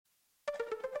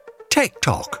Tech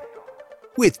Talk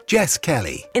with Jess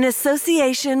Kelly. In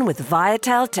association with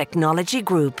Viatel Technology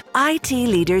Group, IT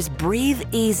leaders breathe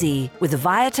easy with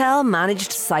Viatel Managed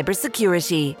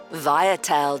Cybersecurity.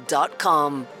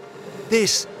 Viatel.com.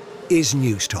 This is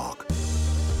News Talk.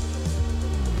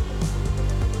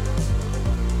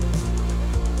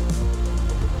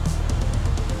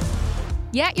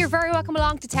 Yeah, you're very welcome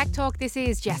along to Tech Talk. This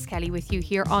is Jess Kelly with you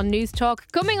here on News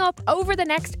Talk. Coming up over the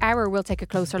next hour, we'll take a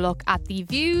closer look at the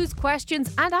views,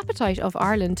 questions and appetite of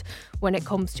Ireland when it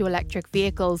comes to electric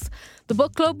vehicles. The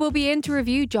book club will be in to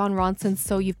review John Ronson's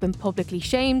So You've Been Publicly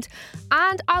Shamed,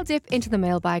 and I'll dip into the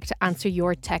mailbag to answer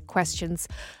your tech questions.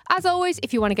 As always,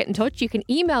 if you want to get in touch, you can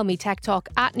email me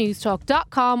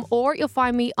techtalk@newstalk.com, or you'll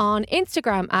find me on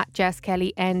Instagram at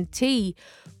JessKellyNT.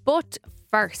 But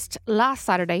first, last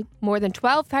Saturday, more than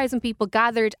 12,000 people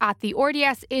gathered at the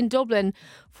RDS in Dublin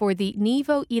for the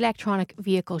Nevo Electronic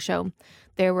Vehicle Show.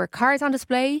 There were cars on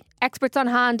display, experts on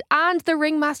hand, and the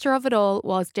ringmaster of it all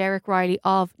was Derek Riley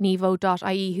of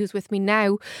Nevo.ie, who's with me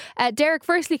now. Derek,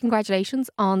 firstly, congratulations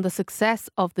on the success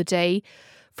of the day.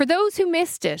 For those who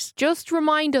missed it, just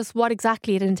remind us what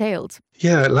exactly it entailed.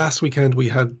 Yeah, last weekend we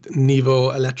had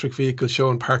Nevo Electric Vehicle Show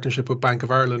in partnership with Bank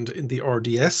of Ireland in the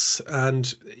RDS.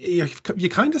 And you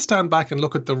kind of stand back and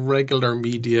look at the regular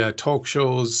media, talk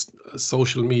shows,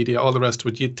 social media, all the rest of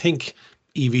it. You'd think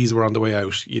EVs were on the way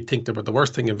out. You'd think they were the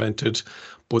worst thing invented.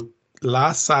 But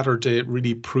last Saturday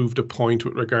really proved a point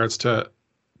with regards to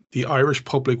the Irish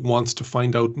public wants to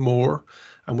find out more.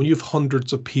 And when you have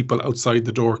hundreds of people outside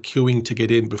the door queuing to get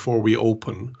in before we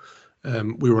open,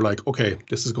 we were like, okay,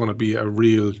 this is going to be a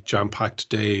real jam-packed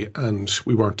day, and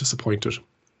we weren't disappointed.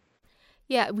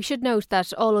 Yeah, we should note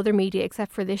that all other media,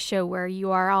 except for this show where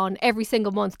you are on every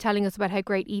single month telling us about how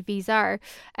great EVs are.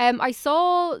 I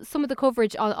saw some of the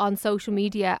coverage on social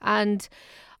media, and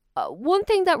one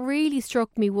thing that really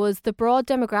struck me was the broad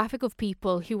demographic of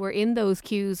people who were in those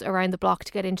queues around the block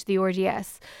to get into the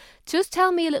RDS. Just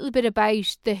tell me a little bit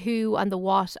about the who and the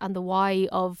what and the why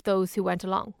of those who went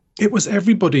along. It was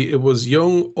everybody. It was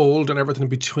young, old and everything in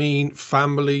between,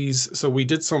 families. So we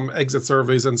did some exit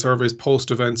surveys and surveys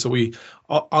post-event. So we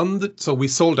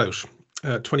sold out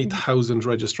 20,000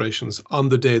 registrations on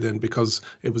the day then, because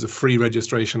it was a free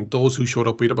registration. Those who showed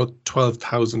up, we had about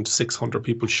 12,600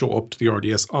 people show up to the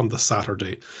RDS on the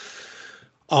Saturday.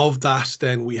 Of that,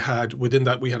 then we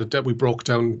broke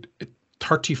down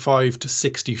 35 to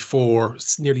 64,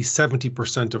 nearly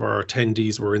 70% of our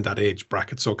attendees were in that age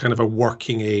bracket, so kind of a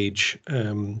working age.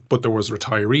 But there was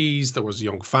retirees, there was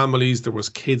young families, there was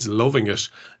kids loving it.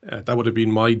 That would have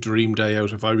been my dream day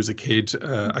out if I was a kid,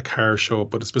 a car show,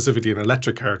 but specifically an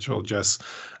electric car show, Jess.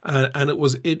 And it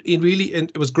was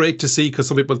great to see, because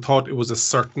some people thought it was a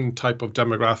certain type of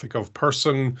demographic of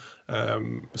person,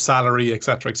 salary,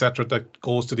 etc., that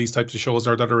goes to these types of shows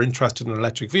or that are interested in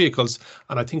electric vehicles.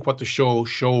 And I think what the show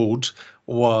showed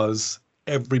was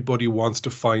everybody wants to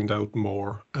find out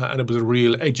more, and it was a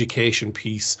real education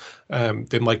piece.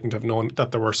 They mightn't have known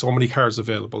that there were so many cars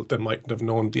available. They mightn't have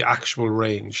known the actual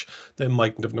range. They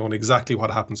mightn't have known exactly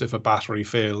what happens if a battery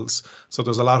fails. So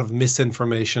there's a lot of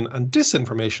misinformation and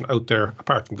disinformation out there,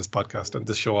 apart from this podcast and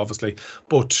this show, obviously.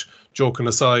 But joking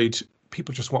aside,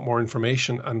 people just want more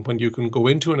information. And when you can go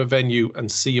into a venue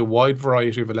and see a wide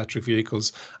variety of electric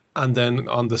vehicles, and then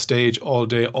on the stage all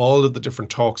day, all of the different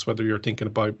talks, whether you're thinking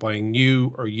about buying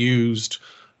new or used,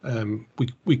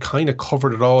 we kind of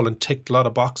covered it all and ticked a lot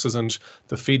of boxes. And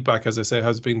the feedback, as I say,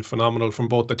 has been phenomenal from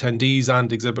both attendees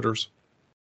and exhibitors.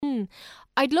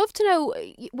 I'd love to know,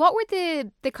 what were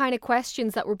the kind of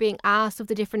questions that were being asked of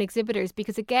the different exhibitors?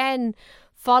 Because again,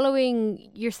 following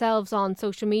yourselves on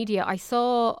social media, I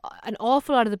saw an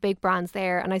awful lot of the big brands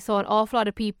there, and I saw an awful lot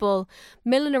of people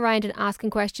milling around and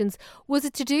asking questions. Was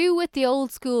it to do with the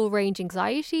old school range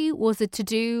anxiety? Was it to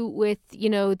do with,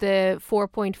 the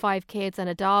 4.5 kids and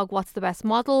a dog? What's the best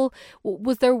model?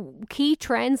 Was there key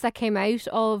trends that came out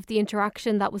of the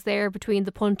interaction that was there between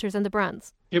the punters and the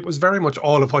brands? It was very much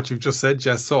all of what you've just said,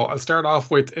 Jess. So I'll start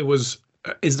off with,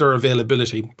 is there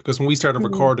availability? Because when we started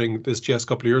recording this, Jess, a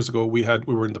couple of years ago, we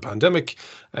were in the pandemic.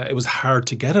 It was hard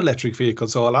to get electric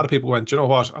vehicles. So a lot of people went, you know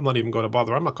what, I'm not even going to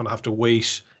bother. I'm not going to have to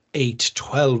wait 8,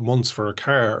 12 months for a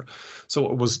car. So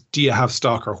it was, do you have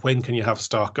stock, or when can you have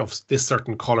stock of this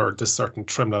certain colour, this certain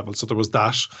trim level? So there was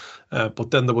that.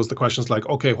 But then there was the questions like,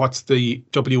 okay, what's the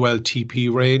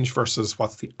WLTP range versus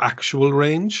what's the actual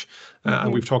range?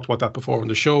 And we've talked about that before on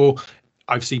the show.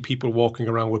 I've seen people walking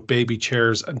around with baby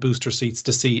chairs and booster seats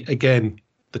to see, again,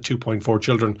 the 2.4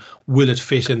 children, will it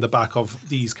fit in the back of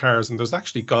these cars? And there's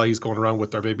actually guys going around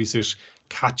with their babysit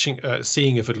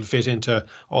seeing if it'll fit into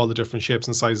all the different shapes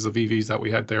and sizes of EVs that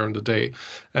we had there in the day.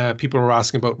 People were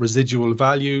asking about residual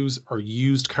values or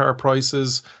used car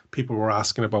prices. People were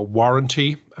asking about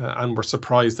warranty, and were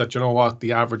surprised that, you know what,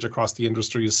 the average across the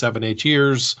industry is 7-8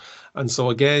 years. And so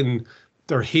again,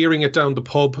 they're hearing it down the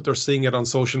pub, they're seeing it on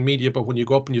social media, but when you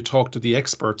go up and you talk to the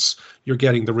experts, you're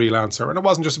getting the real answer. And it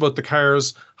wasn't just about the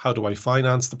cars. How do I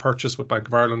finance the purchase with Bank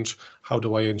of Ireland? How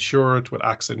do I insure it with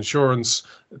AXA Insurance?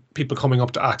 People coming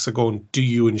up to AXA going, do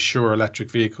you insure electric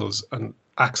vehicles? And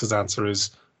AXA's answer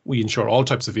is, we insure all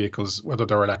types of vehicles, whether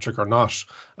they're electric or not.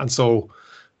 And so,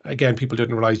 again, people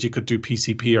didn't realize you could do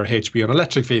PCP or HB on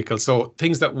electric vehicles. So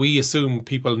things that we assume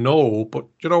people know, but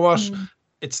you know what?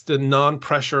 It's the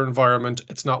non-pressure environment.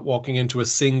 It's not walking into a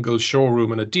single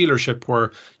showroom in a dealership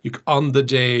where on the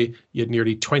day you had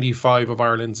nearly 25 of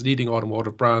Ireland's leading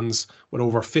automotive brands with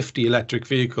over 50 electric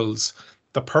vehicles.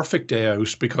 The perfect day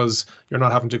out, because you're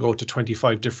not having to go to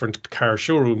 25 different car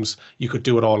showrooms. You could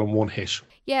do it all in one hit.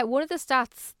 Yeah, one of the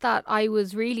stats that I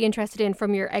was really interested in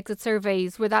from your exit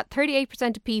surveys were that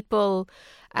 38% of people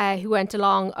who went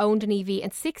along owned an EV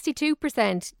and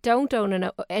 62% don't own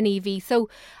an EV. So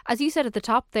as you said at the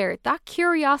top there, that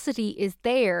curiosity is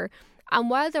there. And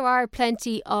while there are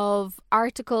plenty of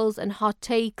articles and hot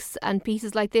takes and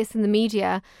pieces like this in the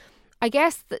media, I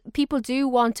guess that people do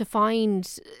want to find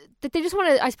that they just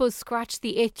want to, I suppose, scratch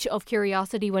the itch of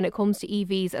curiosity when it comes to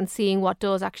EVs and seeing what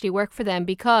does actually work for them.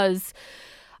 Because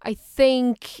I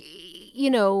think, you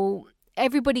know,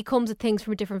 everybody comes at things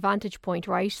from a different vantage point,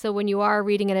 right? So when you are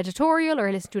reading an editorial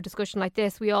or listen to a discussion like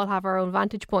this, we all have our own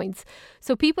vantage points.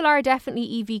 So people are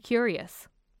definitely EV curious.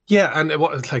 Yeah, and it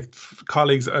was like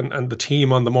colleagues and the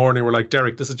team on the morning were like,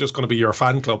 Derek, this is just going to be your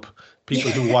fan club.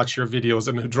 People who watch your videos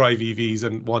and who drive EVs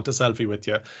and want a selfie with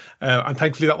you. And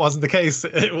thankfully that wasn't the case.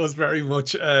 It was very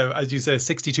much, as you say,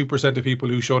 62% of people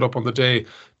who showed up on the day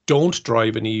don't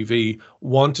drive an EV,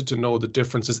 wanted to know the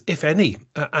differences, if any.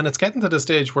 And it's getting to the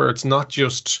stage where it's not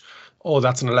just, oh,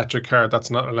 that's an electric car,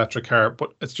 that's not an electric car,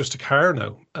 but it's just a car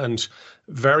now. And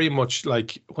very much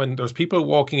like when there's people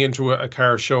walking into a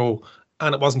car show.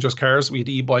 And it wasn't just cars. We had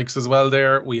e-bikes as well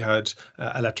there. We had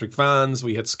electric vans.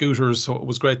 We had scooters. So it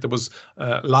was great. There was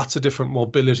lots of different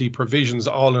mobility provisions,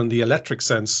 all in the electric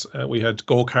sense. We had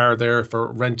Go-Car there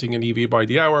for renting an EV by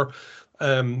the hour.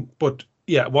 But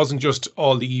yeah, it wasn't just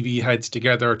all the EV heads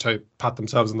together to pat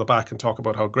themselves on the back and talk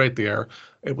about how great they are.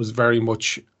 It was very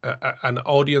much an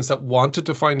audience that wanted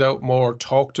to find out more,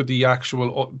 talk to the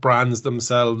actual brands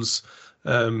themselves.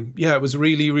 Yeah, it was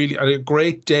really, really a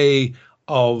great day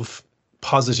of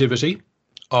positivity,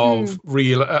 of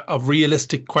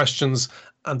realistic questions,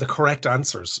 and the correct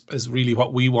answers is really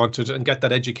what we wanted, and get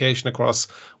that education across.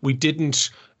 We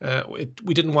didn't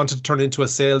want it to turn into a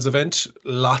sales event.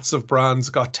 Lots of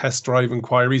brands got test drive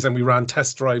inquiries, and we ran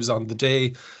test drives on the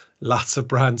day. Lots of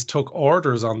brands took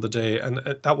orders on the day, and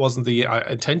that wasn't the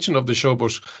intention of the show.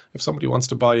 But if somebody wants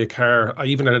to buy a car, I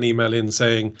even had an email in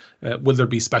saying, will there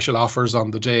be special offers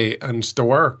on the day? And there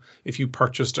were. If you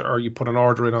purchased or you put an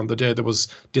order in on the day, there was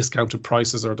discounted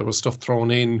prices or there was stuff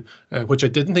thrown in, which I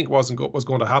didn't think was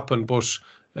going to happen. But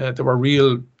there were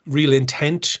real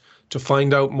intent to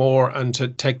find out more and to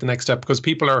take the next step, because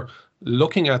people are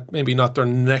looking at maybe not their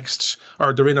next,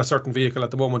 or they're in a certain vehicle at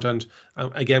the moment. And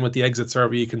again, with the exit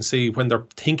survey, you can see when they're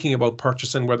thinking about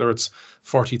purchasing, whether it's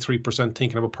 43%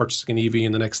 thinking about purchasing an EV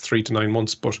in the next 3 to 9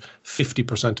 months, but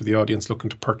 50% of the audience looking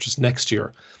to purchase next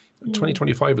year.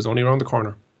 2025 is only around the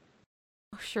corner.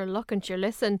 Sure, look and sure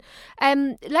listen.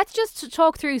 Let's just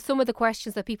talk through some of the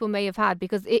questions that people may have had,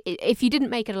 because if you didn't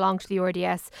make it along to the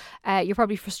RDS, you're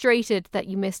probably frustrated that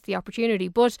you missed the opportunity.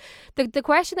 But the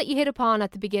question that you hit upon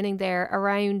at the beginning there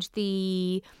around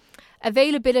the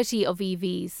availability of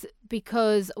EVs,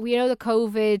 because we know that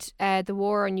COVID, the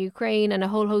war in Ukraine and a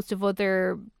whole host of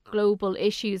other global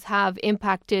issues have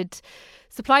impacted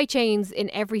supply chains in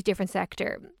every different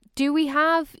sector. Do we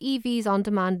have EVs on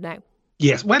demand now?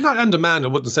 Yes, well, not on demand, I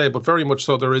wouldn't say, but very much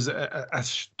so. There is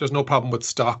there's no problem with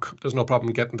stock. There's no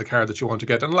problem getting the car that you want to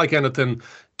get. And like anything,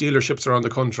 dealerships around the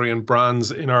country and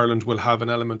brands in Ireland will have an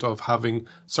element of having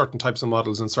certain types of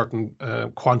models and certain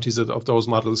quantities of those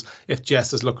models. If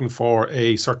Jess is looking for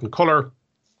a certain colour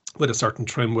with a certain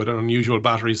trim, with an unusual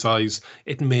battery size,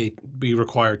 it may be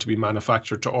required to be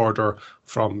manufactured to order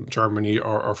from Germany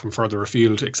or from further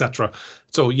afield, etc.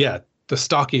 So yeah, the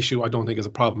stock issue, I don't think is a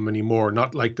problem anymore.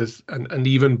 Not like this, and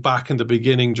even back in the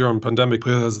beginning during pandemic,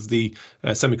 because of the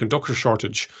semiconductor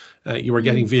shortage, you were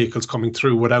getting vehicles coming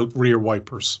through without rear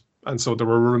wipers. And so they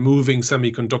were removing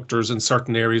semiconductors in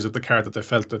certain areas of the car that they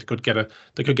felt that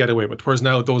they could get away with. Whereas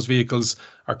now those vehicles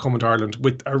are coming to Ireland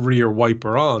with a rear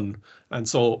wiper on. And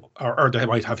so, or they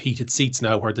might have heated seats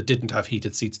now where they didn't have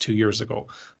heated seats 2 years ago.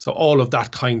 So all of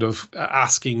that kind of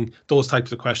asking those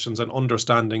types of questions and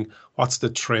understanding what's the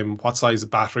trim, what size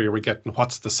of battery are we getting,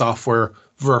 what's the software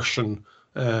version.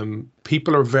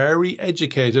 People are very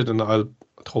educated, and I'll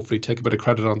hopefully take a bit of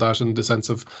credit on that in the sense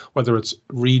of whether it's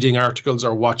reading articles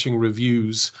or watching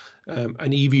reviews.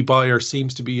 An EV buyer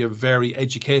seems to be a very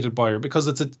educated buyer because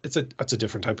it's a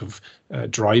different type of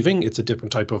driving. It's a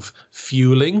different type of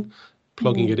fueling,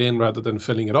 plugging it in rather than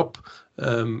filling it up.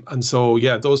 And so,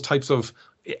 yeah, those types of,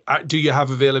 do you have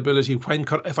availability?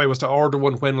 If I was to order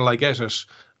one, when will I get it?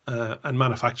 And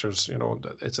manufacturers,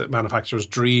 it's a manufacturer's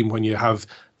dream when you have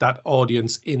that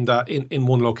audience in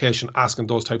one location asking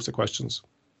those types of questions.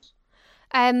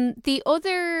 The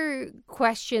other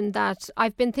question that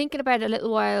I've been thinking about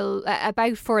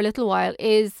for a little while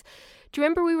is, do you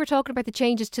remember we were talking about the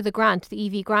changes to the grant, the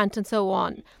EV grant and so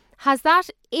on? Has that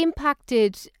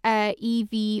impacted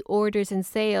EV orders and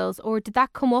sales, or did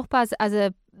that come up as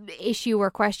a issue or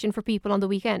question for people on the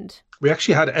weekend? We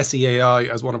actually had SEAI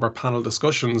as one of our panel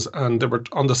discussions, and they were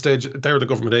on the stage. They're the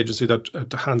government agency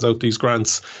that hands out these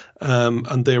grants,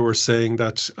 and they were saying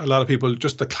that a lot of people,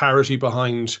 just the clarity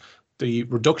behind the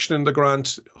reduction in the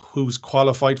grant, who's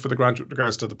qualified for the grant with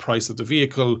regards to the price of the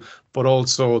vehicle, but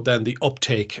also then the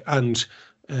uptake and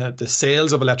the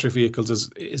sales of electric vehicles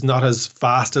is not as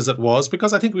fast as it was,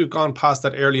 because I think we've gone past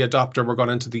that early adopter. We're gone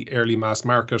into the early mass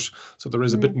market. So there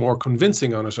is a bit more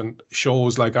convincing on it, and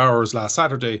shows like ours last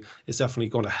Saturday is definitely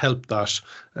going to help that.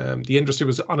 The industry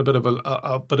was on a bit of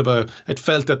a, it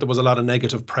felt that there was a lot of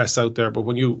negative press out there, but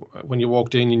when you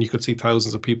walked in and you could see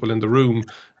thousands of people in the room,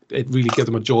 it really gave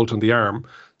them a jolt on the arm.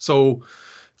 So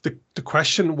the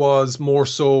question was more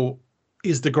so,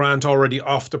 is the grant already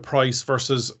off the price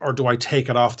versus, or do I take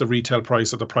it off the retail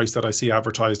price or the price that I see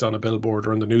advertised on a billboard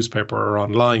or in the newspaper or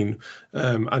online?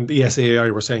 And the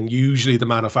SAI were saying usually the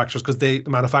manufacturers, because the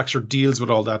manufacturer deals with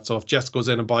all that. So if Jess goes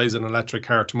in and buys an electric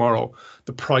car tomorrow,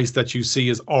 the price that you see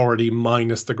is already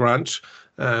minus the grant.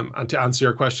 And to answer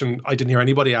your question, I didn't hear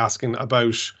anybody asking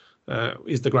about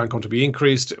is the grant going to be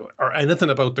increased or anything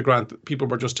about the grant. People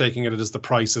were just taking it as the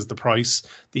price is the price.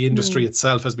 The industry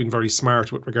itself has been very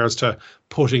smart with regards to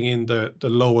putting in the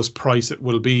lowest price it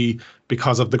will be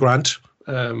because of the grant.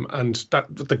 And that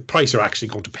the price you're actually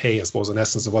going to pay, I suppose, in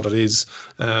essence of what it is.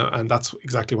 And that's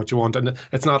exactly what you want. And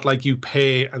it's not like you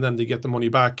pay and then they get the money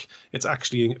back. It's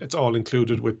all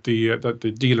included with the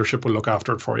dealership will look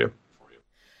after it for you.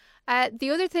 The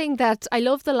other thing that I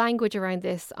love the language around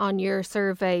this on your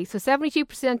survey. So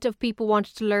 72% of people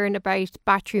wanted to learn about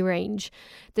battery range.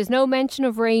 There's no mention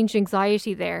of range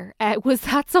anxiety there. Was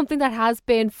that something that has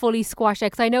been fully squashed out?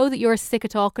 Because I know that you're sick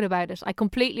of talking about it. I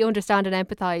completely understand and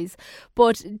empathise.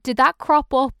 But did that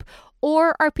crop up?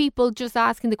 Or are people just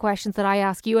asking the questions that I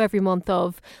ask you every month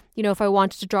of, if I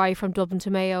wanted to drive from Dublin to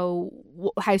Mayo,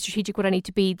 how strategic would I need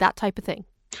to be? That type of thing.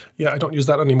 Yeah, I don't use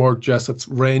that anymore, Jess. It's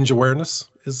range awareness.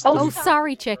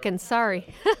 Sorry, chicken. Sorry.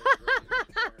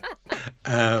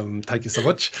 Thank you so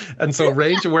much. And so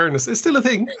range awareness is still a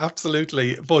thing,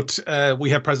 absolutely. But we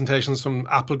have presentations from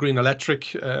Apple Green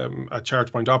Electric, a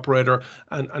charge point operator,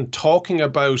 and talking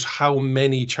about how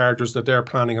many chargers that they're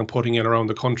planning on putting in around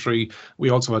the country. We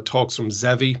also had talks from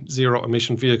ZEVI, Zero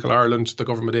Emission Vehicle Ireland, the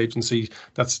government agency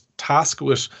that's tasked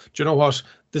with, do you know what?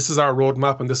 This is our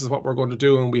roadmap and this is what we're going to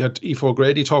do. And we had Aoife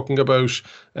O'Grady talking about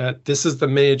this is the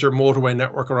major motorway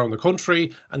network around the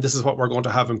country and this is what we're going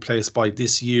to have in place by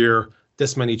this year,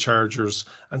 this many chargers.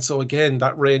 And so again,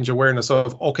 that range awareness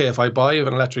of, okay, if I buy an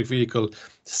electric vehicle,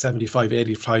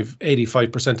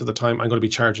 85% of the time I'm going to be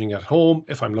charging at home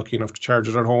if I'm lucky enough to charge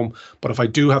it at home. But if I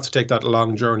do have to take that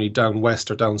long journey down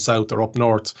west or down south or up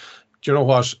north, do you know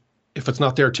what? If it's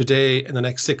not there today, in the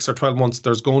next 6 or 12 months,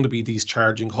 there's going to be these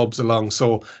charging hubs along.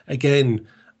 So again,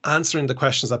 answering the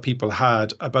questions that people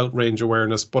had about range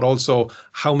awareness, but also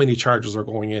how many chargers are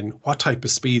going in, what type of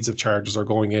speeds of chargers are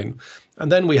going in. And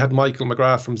then we had Michael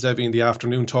McGrath from ZEVI in the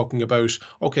afternoon talking about,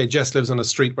 okay, Jess lives on a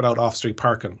street without off-street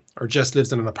parking, or Jess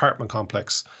lives in an apartment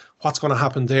complex. What's going to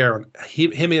happen there? And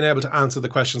him being able to answer the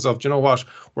questions of, do you know what?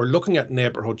 We're looking at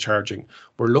neighbourhood charging.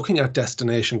 We're looking at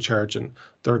destination charging.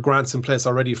 There are grants in place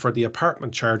already for the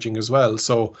apartment charging as well.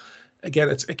 So again,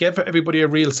 it gave everybody a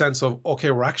real sense of,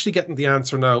 okay, we're actually getting the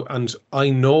answer now. And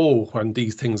I know when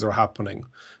these things are happening.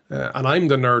 And I'm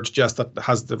the nerd, Jess, that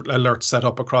has the alert set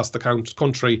up across the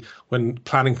country when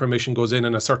planning permission goes in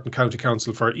a certain county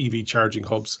council for EV charging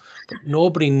hubs. But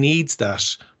nobody needs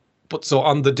that But so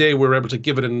on the day, we were able to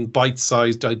give it in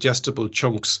bite-sized, digestible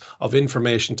chunks of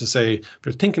information to say, if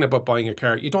you're thinking about buying a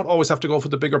car, you don't always have to go for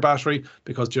the bigger battery,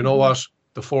 because do you know what?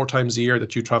 The 4 times a year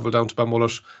that you travel down to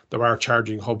Balmullet, there are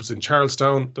charging hubs in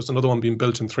Charlestown. There's another one being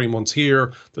built in 3 months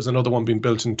here. There's another one being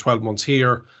built in 12 months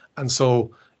here. And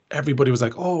so everybody was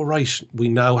like, oh, right, we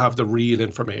now have the real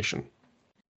information.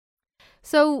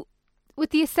 So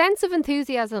with the sense of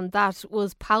enthusiasm that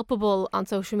was palpable on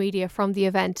social media from the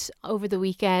event over the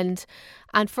weekend,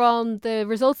 and from the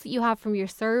results that you have from your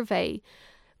survey,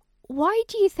 why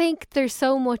do you think there's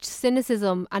so much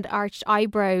cynicism and arched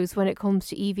eyebrows when it comes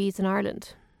to EVs in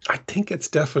Ireland? I think it's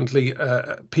definitely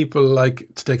people like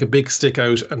to take a big stick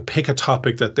out and pick a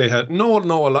topic that they don't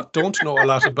know a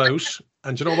lot about.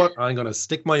 And you know what? I'm going to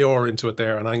stick my oar into it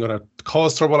there, and I'm going to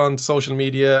cause trouble on social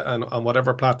media and on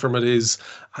whatever platform it is.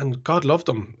 And God love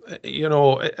them,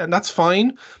 and that's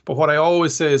fine. But what I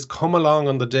always say is, come along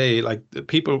on the day. Like,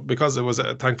 people, because it was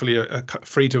thankfully a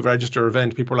free to register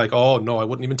event, people were like, oh no, I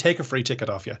wouldn't even take a free ticket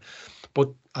off you. But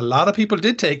a lot of people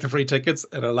did take the free tickets,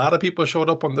 and a lot of people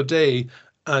showed up on the day.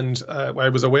 And I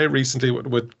was away recently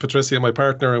with Patricia, my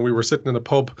partner, and we were sitting in a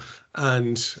pub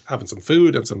and having some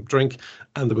food and some drink.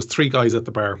 And there was 3 guys at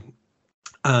the bar.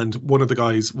 And one of the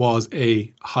guys was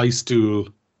a high school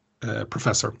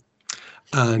professor.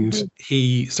 And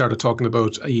he started talking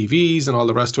about EVs and all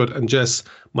the rest of it. And Jess,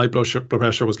 my blood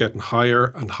pressure was getting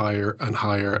higher and higher and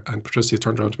higher. And Patricia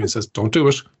turned around to me and says, don't do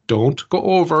it. Don't go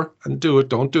over and do it.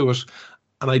 Don't do it.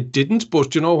 And I didn't.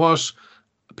 But you know what?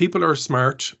 People are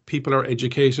smart, people are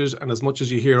educated, and as much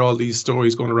as you hear all these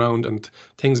stories going around and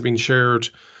things being shared,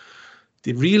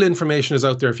 the real information is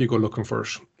out there if you go looking for it.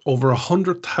 Over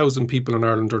 100,000 people in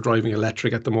Ireland are driving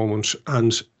electric at the moment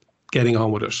and getting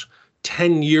on with it.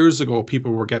 10 years ago,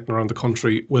 people were getting around the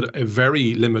country with a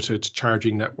very limited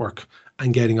charging network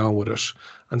and getting on with it.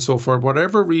 And so for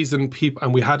whatever reason, people,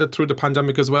 and we had it through the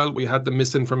pandemic as well, we had the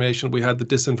misinformation, we had the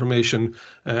disinformation.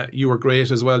 You were great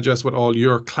as well, Jess, with all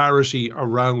your clarity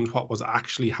around what was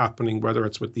actually happening, whether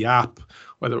it's with the app,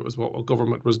 whether it was what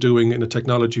government was doing in the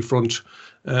technology front.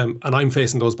 And I'm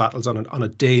facing those battles on a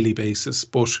daily basis.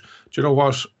 But do you know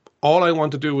what? All I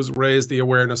want to do is raise the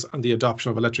awareness and the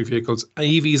adoption of electric vehicles.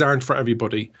 EVs aren't for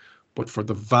everybody, but for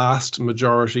the vast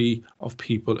majority of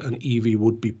people, an EV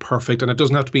would be perfect. And it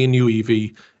doesn't have to be a new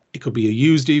EV. It could be a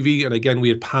used EV. And again, we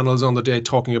had panels on the day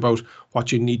talking about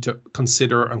what you need to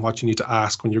consider and what you need to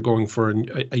ask when you're going for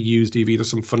a used EV. There's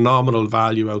some phenomenal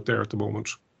value out there at the moment.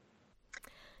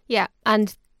 Yeah,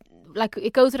 and like,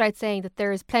 it goes without saying that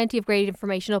there is plenty of great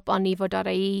information up on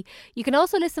nevo.ie. You can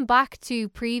also listen back to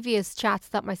previous chats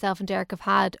that myself and Derek have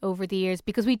had over the years,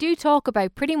 because we do talk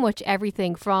about pretty much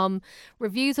everything from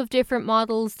reviews of different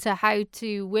models to how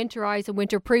to winterize and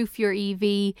winterproof your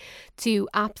EV to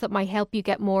apps that might help you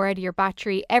get more out of your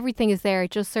battery. Everything is there.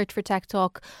 Just search for Tech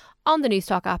Talk on the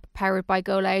Newstalk app powered by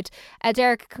GoLoud.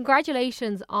 Derek,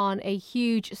 congratulations on a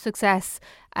huge success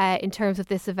in terms of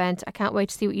this event. I can't wait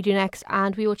to see what you do next,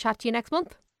 and we will chat to you next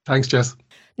month. Thanks, Jess.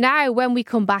 Now, when we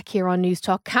come back here on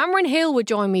Newstalk, Cameron Hill will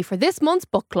join me for this month's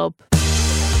book club.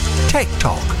 Tech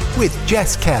Talk with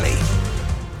Jess Kelly.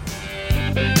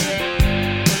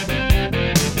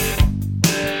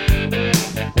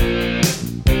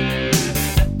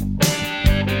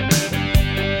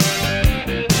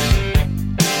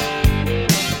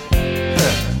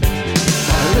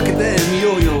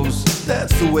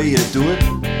 That's the way you do it.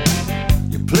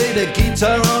 You play the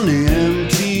guitar on the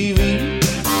MTV.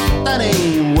 That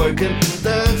ain't working.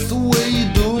 That's the way you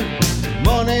do it.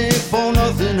 Money for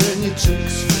nothing and your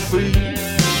chicks for free.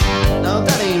 Now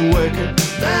that ain't working.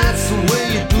 That's the way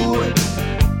you do it.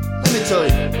 Let me tell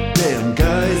you, damn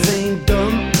guys ain't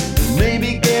dumb.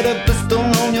 Maybe get a blister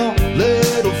on your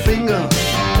little finger.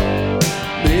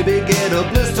 Maybe get a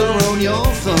blister on your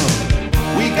thumb.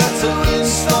 We got to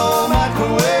install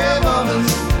microwave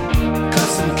ovens,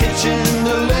 custom kitchen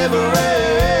deliveries.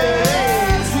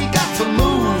 We got to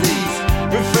move these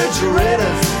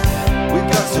refrigerators. We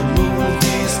got to move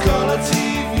these color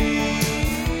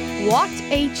TVs. What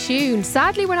a tune.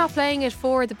 Sadly, we're not playing it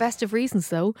for the best of reasons,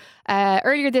 though.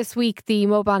 Earlier this week, the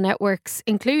mobile networks,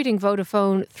 including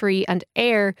Vodafone, 3 and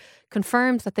Air,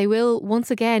 confirmed that they will once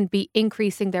again be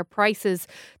increasing their prices.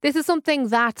 This is something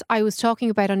that I was talking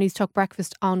about on Newstalk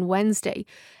Breakfast on Wednesday.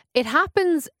 It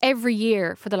happens every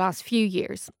year for the last few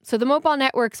years. So the mobile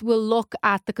networks will look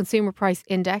at the consumer price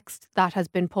index that has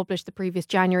been published the previous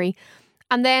January,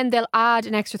 and then they'll add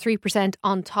an extra 3%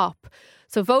 on top.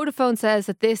 So Vodafone says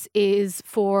that this is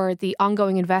for the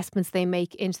ongoing investments they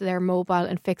make into their mobile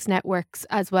and fixed networks,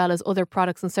 as well as other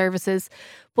products and services.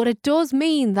 But it does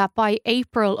mean that by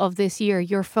April of this year,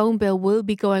 your phone bill will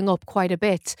be going up quite a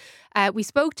bit. We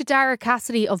spoke to Dara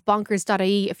Cassidy of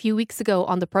bonkers.ie a few weeks ago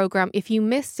on the programme. If you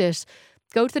missed it,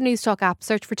 go to the News Talk app,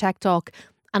 search for Tech Talk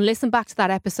and listen back to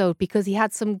that episode, because he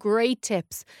had some great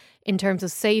tips in terms of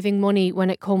saving money when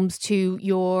it comes to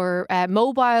your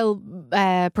mobile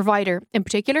provider in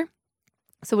particular.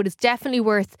 So it is definitely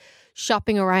worth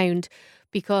shopping around,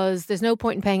 because there's no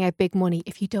point in paying out big money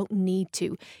if you don't need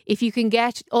to. If you can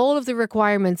get all of the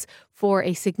requirements for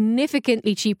a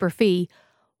significantly cheaper fee,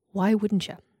 why wouldn't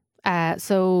you?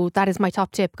 So that is my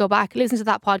top tip. Go back, listen to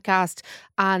that podcast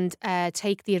and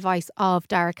take the advice of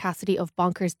Dara Cassidy of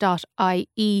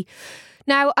bonkers.ie.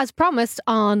 Now, as promised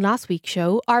on last week's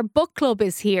show, our book club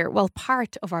is here. Well,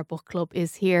 part of our book club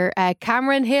is here.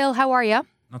 Cameron Hill, how are you?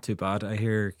 Not too bad. I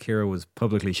hear Ciara was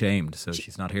publicly shamed, so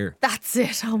she's not here. That's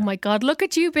it. Oh my God. Look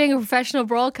at you being a professional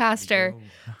broadcaster.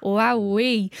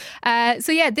 Wowee.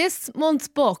 So yeah, this month's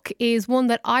book is one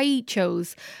that I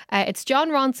chose. It's Jon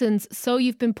Ronson's So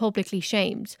You've Been Publicly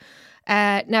Shamed.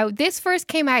 Now, this first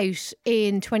came out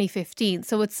in 2015,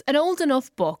 so it's an old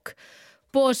enough book,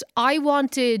 but I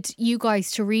wanted you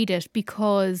guys to read it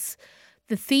because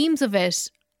the themes of it,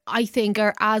 I think,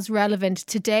 are as relevant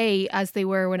today as they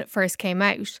were when it first came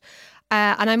out.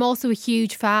 And I'm also a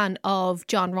huge fan of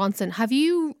Jon Ronson. Have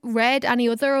you read any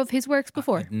other of his works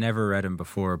before? I've never read him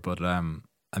before, but I'm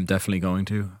definitely going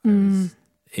to. I was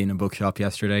in a bookshop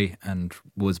yesterday and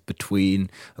was between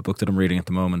a book that I'm reading at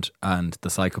the moment and The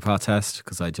Psychopath Test,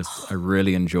 because I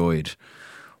really enjoyed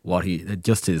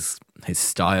his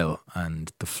style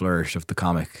and the flourish of the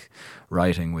comic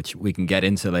writing, which we can get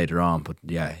into later on. But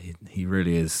yeah, he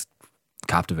really is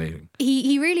captivating.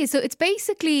 He really is. So it's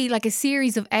basically like a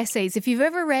series of essays. If you've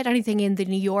ever read anything in The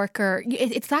New Yorker,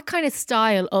 it's that kind of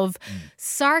style of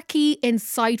sarky,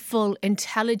 insightful,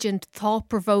 intelligent,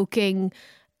 thought-provoking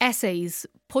essays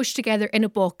pushed together in a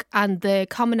book, and the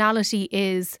commonality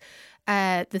is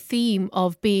the theme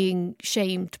of being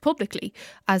shamed publicly,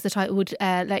 as the title would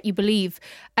let you believe.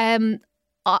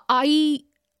 I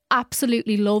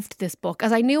absolutely loved this book,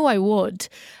 as I knew I would.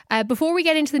 Before we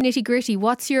get into the nitty gritty,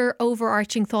 what's your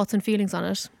overarching thoughts and feelings on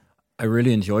it? I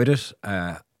really enjoyed it.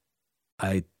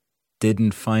 I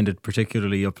didn't find it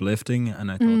particularly uplifting, and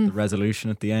I thought the resolution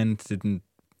at the end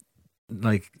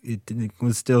it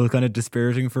was still kind of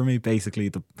dispiriting for me. Basically,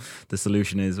 the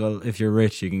solution is, well, if you're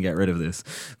rich, you can get rid of this.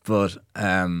 But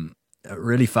a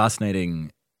really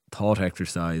fascinating thought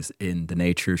exercise in the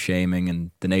nature of shaming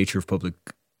and the nature of public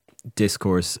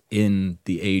discourse in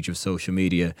the age of social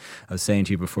media. I was saying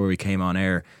to you before we came on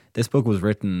air, this book was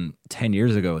written 10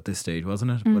 years ago at this stage,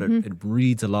 wasn't it? But it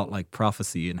reads a lot like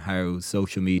prophecy in how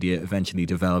social media eventually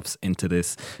develops into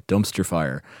this dumpster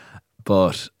fire.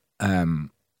 But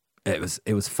it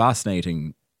was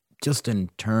fascinating just in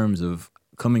terms of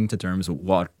coming to terms with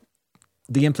what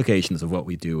the implications of what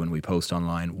we do when we post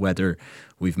online, whether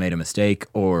we've made a mistake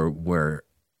or we're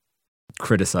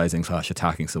criticizing /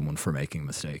 attacking someone for making a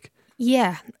mistake.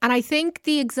 Yeah, and I think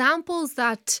the examples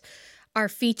that are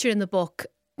featured in the book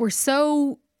were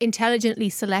so intelligently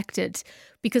selected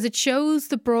because it shows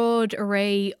the broad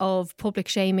array of public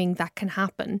shaming that can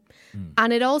happen.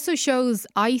 And it also shows,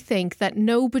 I think, that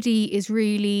nobody is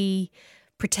really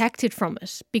protected from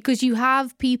it, because you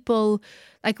have people,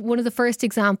 like one of the first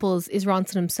examples is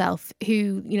Ronson himself,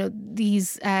 who,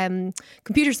 these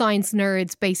computer science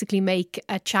nerds basically make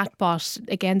a chatbot.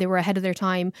 Again, they were ahead of their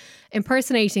time,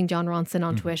 impersonating Jon Ronson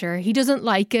on Twitter. He doesn't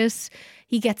like it.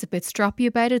 He gets a bit stroppy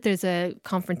about it. There's a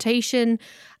confrontation,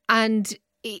 and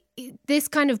this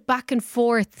kind of back and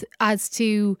forth as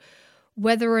to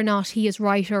whether or not he is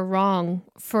right or wrong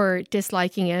for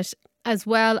disliking it, as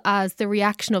well as the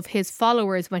reaction of his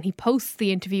followers when he posts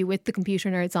the interview with the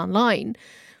computer nerds online.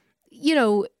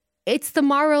 It's the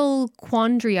moral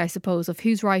quandary, I suppose, of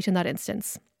who's right in that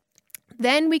instance.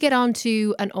 Then we get on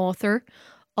to an author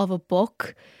of a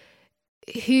book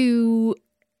who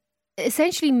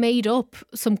essentially made up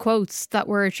some quotes that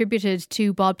were attributed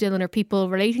to Bob Dylan or people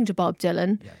relating to Bob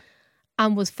Dylan,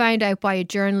 and was found out by a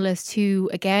journalist who,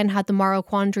 again, had the moral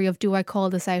quandary of, do I call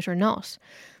this out or not?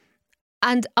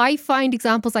 And I find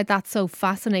examples like that so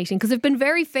fascinating because there have been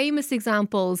very famous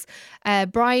examples.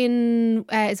 Brian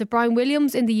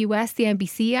Williams in the US, the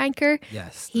NBC anchor?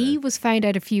 Yes. He was found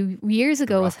out a few years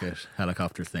ago. Rocket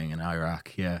helicopter thing in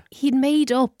Iraq, yeah. He'd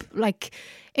made up like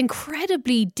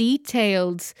incredibly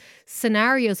detailed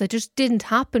scenarios that just didn't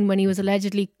happen when he was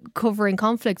allegedly covering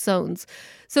conflict zones.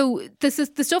 So this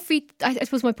is the stuff I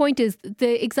suppose my point is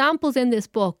the examples in this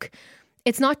book,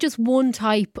 it's not just one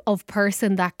type of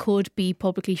person that could be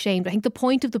publicly shamed. I think the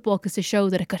point of the book is to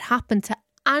show that it could happen to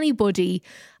anybody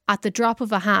at the drop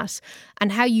of a hat,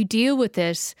 and how you deal with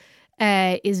it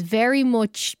is very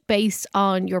much based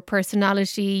on your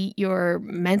personality, your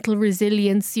mental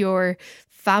resilience, your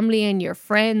family and your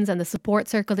friends and the support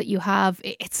circle that you have.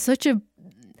 It's such a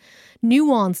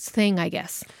nuanced thing, I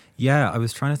guess. Yeah, I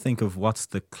was trying to think of what's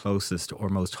the closest or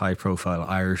most high profile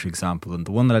Irish example, and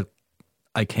the one that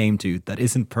I came to that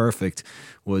isn't perfect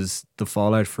was the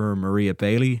fallout for Maria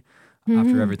Bailey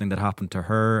after everything that happened to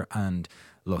her. And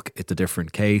look, it's a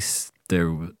different case.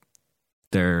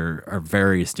 There are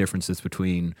various differences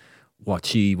between what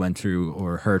she went through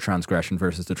or her transgression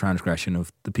versus the transgression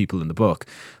of the people in the book.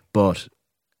 But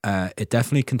it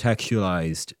definitely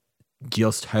contextualized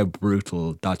just how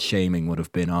brutal that shaming would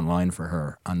have been online for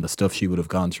her, and the stuff she would have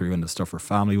gone through and the stuff her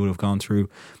family would have gone through,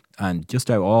 and just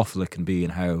how awful it can be,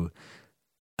 and how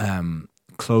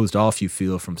closed off you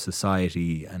feel from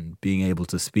society and being able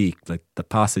to speak. Like the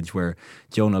passage where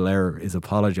Jonah Lehrer is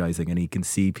apologising and he can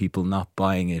see people not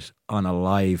buying it on a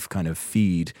live kind of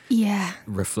feed,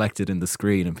 reflected in the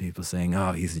screen, and people saying,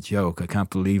 oh, he's a joke, I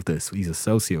can't believe this, he's a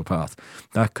sociopath.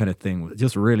 That kind of thing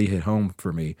just really hit home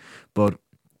for me. But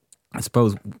I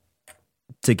suppose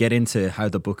to get into how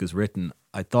the book is written,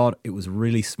 I thought it was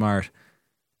really smart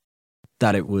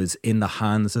that it was in the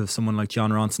hands of someone like John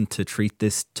Ronson to treat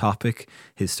this topic.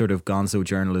 His sort of gonzo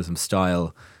journalism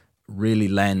style really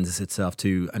lends itself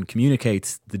to and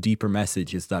communicates the deeper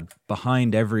message, is that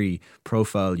behind every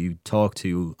profile you talk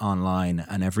to online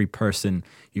and every person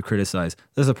you criticize,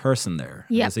 there's a person there.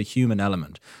 Yep. There's a human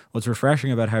element. What's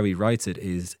refreshing about how he writes it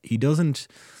is he doesn't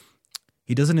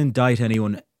indict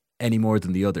anyone any more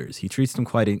than the others. He treats them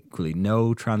quite equally.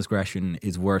 No transgression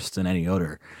is worse than any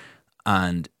other.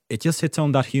 And it just hits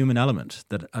on that human element,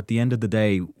 that at the end of the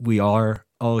day, we are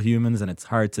all humans, and it's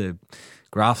hard to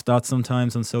grasp that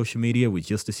sometimes on social media. We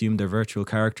just assume they're virtual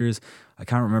characters. I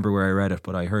can't remember where I read it,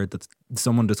 but I heard that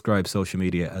someone described social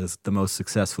media as the most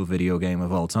successful video game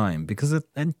of all time, because it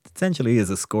essentially is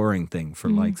a scoring thing for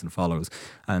likes and follows.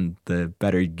 And the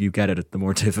better you get at it, the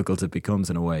more difficult it becomes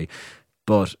in a way.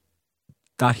 But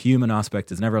that human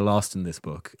aspect is never lost in this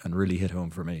book and really hit home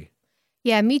for me.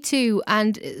 Yeah, me too.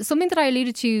 And something that I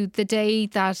alluded to the day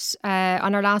that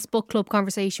on our last book club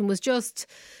conversation was just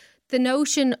the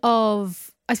notion of,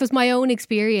 I suppose, my own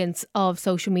experience of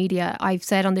social media. I've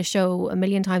said on this show a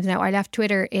million times now, I left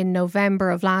Twitter in November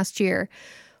of last year.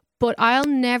 But I'll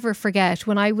never forget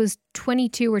when I was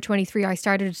 22 or 23, I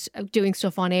started doing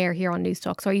stuff on air here on News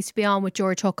Talk. So I used to be on with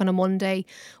George Hook on a Monday.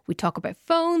 We'd talk about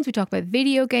phones, we'd talk about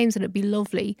video games, and it'd be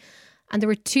lovely. And there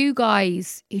were two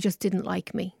guys who just didn't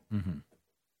like me. Mm-hmm.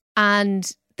 And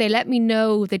they let me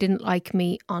know they didn't like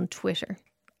me on Twitter,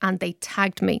 and they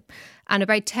tagged me. And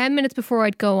about 10 minutes before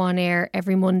I'd go on air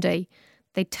every Monday,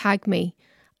 they'd tag me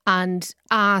and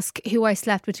ask who I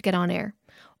slept with to get on air,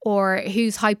 or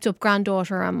whose hyped up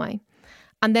granddaughter am I.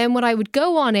 And then when I would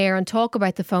go on air and talk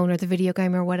about the phone or the video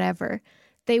game or whatever,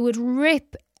 they would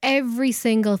rip every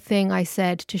single thing I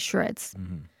said to shreds.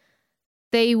 Mm-hmm.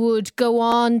 They would go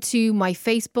on to my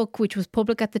Facebook, which was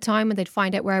public at the time, and they'd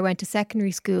find out where I went to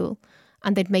secondary school,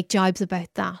 and they'd make jibes about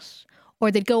that.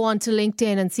 Or they'd go on to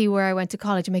LinkedIn and see where I went to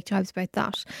college and make jibes about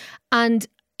that. And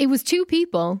it was two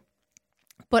people,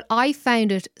 but I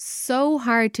found it so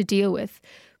hard to deal with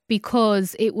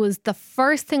because it was the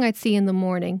first thing I'd see in the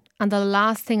morning and the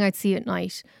last thing I'd see at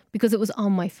night, because it was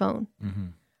on my phone. Mm-hmm.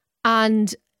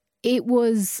 And it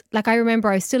was like, I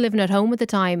remember I was still living at home at the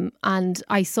time, and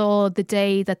I saw the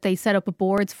day that they set up a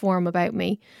boards forum about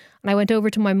me, and I went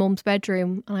over to my mum's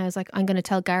bedroom and I was like, I'm going to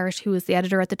tell Garrett, who was the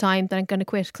editor at the time, that I'm going to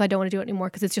quit because I don't want to do it anymore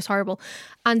because it's just horrible.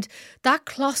 And that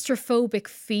claustrophobic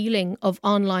feeling of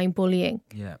online bullying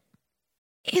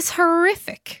is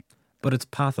horrific. But it's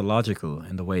pathological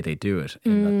in the way they do it,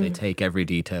 in that they take every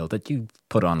detail that you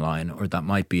put online or that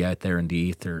might be out there in the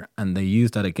ether, and they use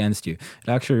that against you. It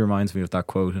actually reminds me of that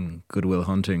quote in Good Will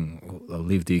Hunting, I'll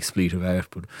leave the expletive out,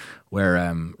 but where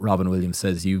Robin Williams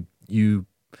says, you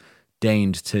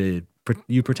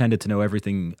pretended to know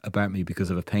everything about me because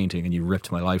of a painting and you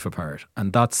ripped my life apart.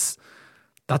 And that's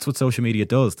what social media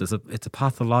does. It's a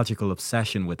pathological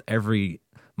obsession with every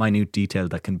minute detail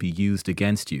that can be used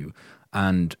against you.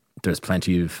 And there's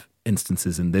plenty of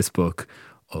instances in this book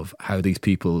of how these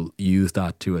people use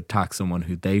that to attack someone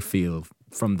who they feel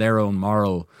from their own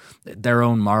moral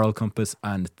compass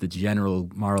and the general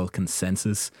moral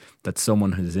consensus that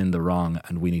someone is in the wrong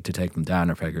and we need to take them down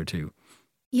a peg or two.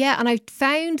 Yeah, and I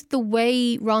found the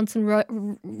way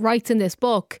Ronson writes in this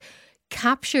book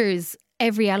captures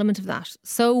every element of that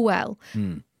so well.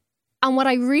 And what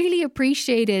I really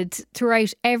appreciated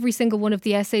throughout every single one of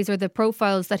the essays or the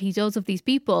profiles that he does of these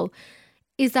people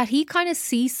is that he kind of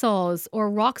seesaws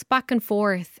or rocks back and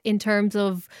forth in terms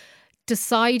of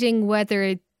deciding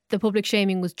whether the public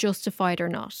shaming was justified or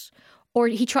not. Or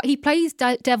he plays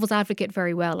devil's advocate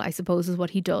very well, I suppose, is what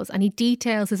he does. And he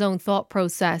details his own thought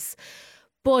process.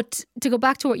 But to go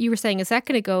back to what you were saying a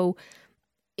second ago,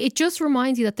 it just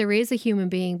reminds you that there is a human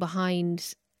being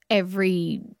behind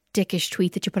every dickish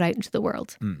tweet that you put out into the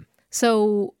world.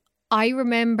 So I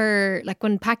remember like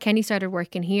when Pat Kenny started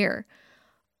working here,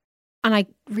 and I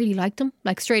really liked him,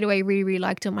 like straight away, really, really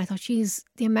liked him. I thought, geez,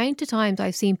 the amount of times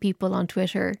I've seen people on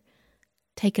Twitter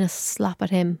taking a slap at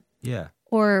him. Yeah.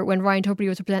 Or when Ryan Tubridy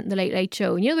was presenting the Late Late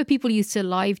Show. And you know, the people used to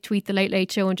live tweet the Late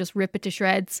Late Show and just rip it to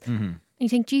shreds. And you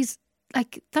think, geez,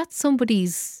 like that's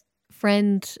somebody's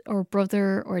friend or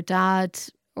brother or dad.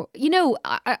 Or, you know,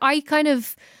 I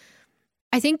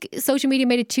think social media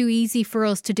made it too easy for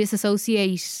us to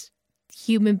disassociate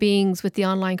human beings with the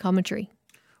online commentary.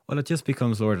 Well, it just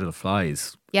becomes Lord of the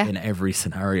Flies Yeah. in every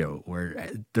scenario where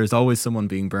there's always someone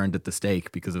being burned at the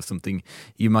stake because of something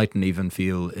you mightn't even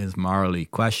feel is morally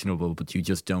questionable, but you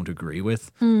just don't agree with.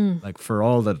 Like for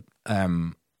all that,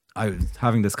 I was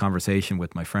having this conversation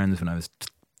with my friends when I was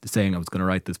saying I was going to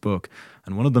write this book,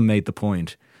 and one of them made the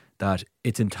point that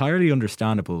it's entirely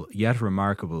understandable yet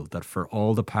remarkable that for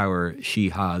all the power she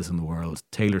has in the world,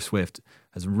 Taylor Swift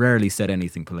has rarely said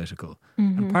anything political.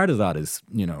 And part of that is,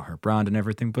 you know, her brand and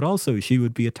everything, but also she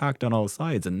would be attacked on all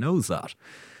sides and knows that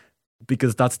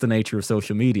because that's the nature of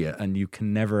social media, and you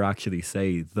can never actually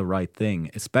say the right thing,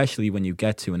 especially when you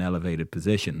get to an elevated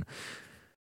position.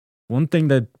 One thing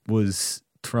that was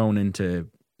thrown into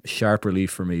sharp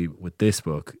relief for me with this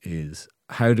book is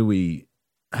how do we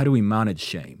manage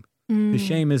shame? Because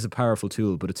shame is a powerful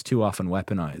tool, but it's too often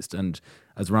weaponized. And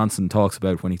as Ronson talks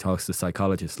about when he talks to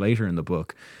psychologists later in the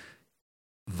book,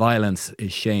 violence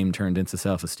is shame turned into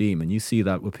self-esteem. And you see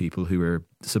that with people who are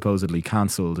supposedly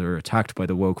cancelled or attacked by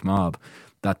the woke mob,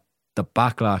 that the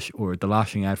backlash or the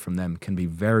lashing out from them can be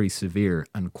very severe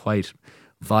and quite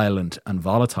violent and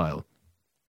volatile.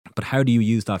 But how do you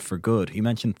use that for good? He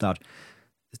mentioned that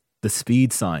the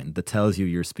speed sign that tells you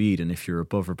your speed and if you're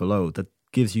above or below, that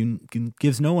gives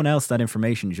no one else that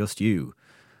information, just you.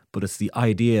 But it's the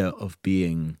idea of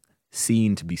being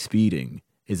seen to be speeding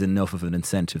is enough of an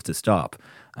incentive to stop.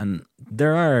 And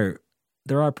there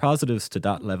are positives to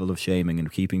that level of shaming and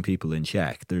keeping people in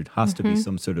check. There has to be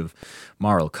some sort of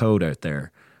moral code out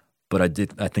there. But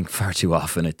I think far too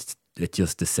often it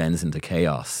just descends into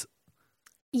chaos.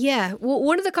 Yeah. Well,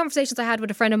 one of the conversations I had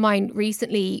with a friend of mine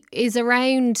recently is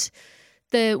around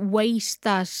the weight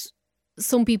that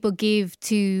some people give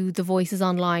to the voices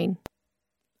online.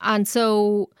 And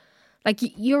so, like,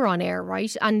 you're on air,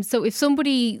 right? And so if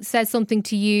somebody says something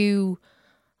to you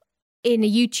in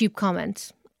a YouTube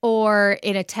comment or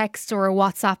in a text or a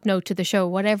WhatsApp note to the show,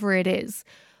 whatever it is,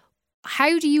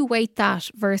 how do you weight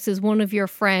that versus one of your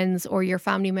friends or your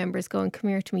family members going, come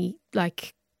here to me,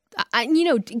 like, and, you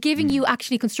know, giving you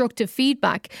actually constructive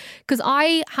feedback? Because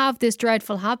I have this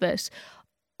dreadful habit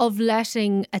of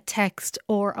letting a text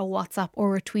or a WhatsApp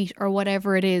or a tweet or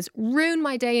whatever it is ruin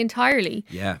my day entirely.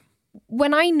 Yeah.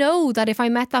 When I know that if I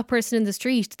met that person in the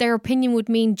street, their opinion would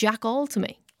mean jack all to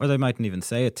me. Or they mightn't even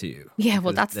say it to you. Yeah,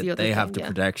 well, that's the other thing. They have the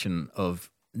protection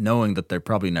of knowing that they're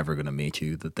probably never going to meet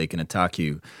you, that they can attack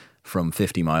you from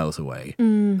 50 miles away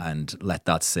and let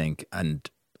that sink and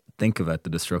think about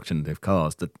the destruction they've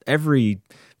caused. That every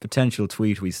potential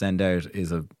tweet we send out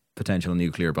is a potential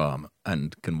nuclear bomb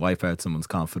and can wipe out someone's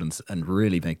confidence and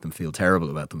really make them feel terrible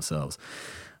about themselves.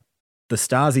 The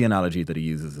Stasi analogy that he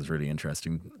uses is really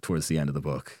interesting towards the end of the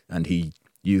book, and he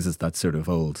uses that sort of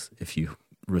old, if you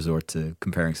resort to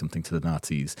comparing something to the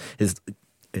Nazis,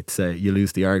 you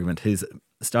lose the argument. His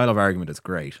style of argument is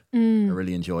great. I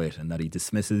really enjoy it, and that he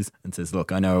dismisses and says,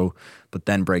 look, I know, but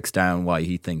then breaks down why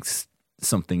he thinks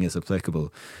something is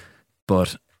applicable.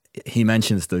 But he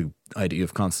mentions the idea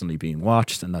of constantly being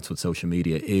watched, and that's what social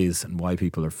media is and why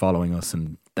people are following us,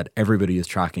 and that everybody is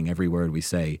tracking every word we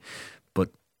say.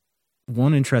 But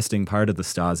one interesting part of the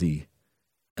Stasi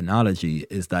analogy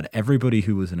is that everybody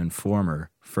who was an informer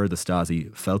for the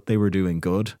Stasi felt they were doing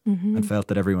good and felt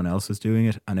that everyone else was doing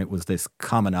it, and it was this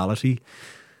commonality.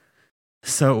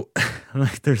 So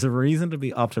like, there's a reason to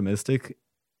be optimistic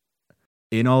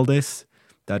in all this,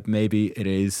 that maybe it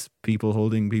is people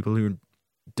holding people who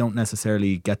don't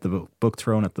necessarily get the book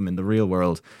thrown at them in the real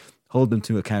world, hold them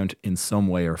to account in some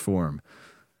way or form.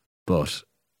 But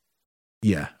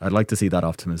yeah, I'd like to see that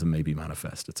optimism maybe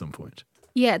manifest at some point.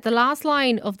 Yeah, the last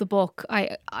line of the book,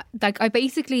 I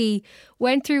basically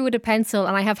went through with a pencil,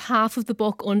 and I have half of the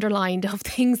book underlined of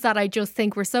things that I just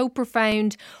think were so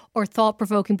profound or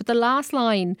thought-provoking. But the last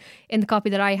line in the copy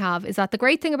that I have is that the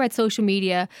great thing about social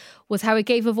media was how it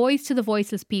gave a voice to the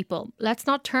voiceless people. Let's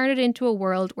not turn it into a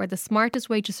world where the smartest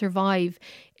way to survive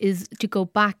is to go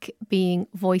back being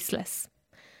voiceless.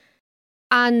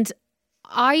 And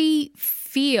I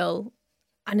feel,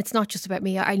 and it's not just about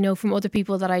me, I know from other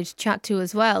people that I chat to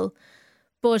as well,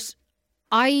 but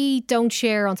I don't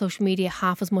share on social media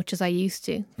half as much as I used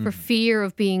to for fear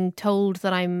of being told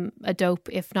that I'm a dope,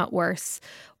 if not worse,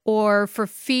 or for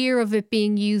fear of it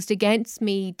being used against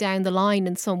me down the line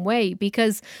in some way,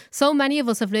 because so many of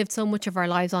us have lived so much of our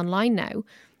lives online now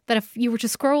that if you were to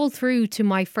scroll through to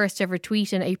my first ever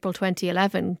tweet in April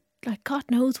 2011, like, God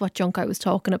knows what junk I was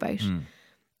talking about.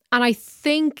 And I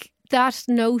think that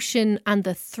notion and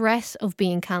the threat of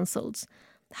being cancelled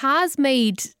has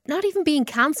made, not even being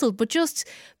cancelled, but just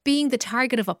being the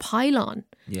target of a pylon,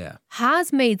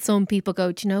 has made some people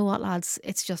go, do you know what, lads,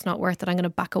 it's just not worth it. I'm going to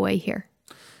back away here.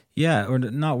 Yeah, or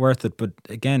not worth it. But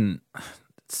again,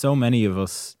 so many of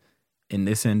us in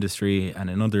this industry and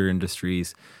in other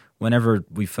industries, whenever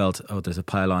we felt, oh, there's a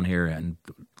pylon here and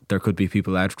there could be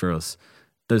people after us,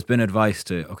 there's been advice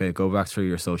to, okay, go back through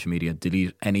your social media,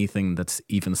 delete anything that's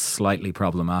even slightly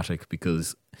problematic,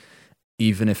 because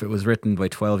even if it was written by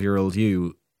 12-year-old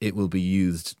you, it will be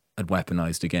used and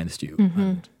weaponized against you.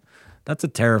 And that's a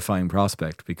terrifying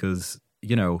prospect because,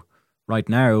 you know, right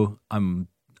now I'm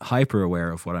hyper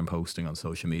aware of what I'm posting on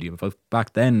social media, but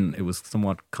back then it was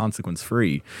somewhat consequence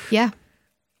free. Yeah.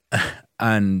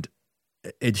 And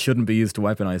it shouldn't be used to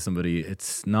weaponize somebody.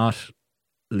 It's not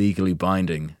legally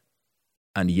binding.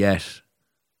 And yet,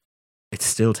 it's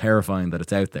still terrifying that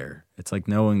it's out there. It's like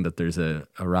knowing that there's a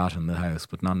rat in the house,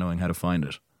 but not knowing how to find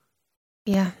it.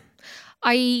 Yeah.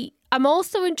 I'm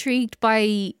also intrigued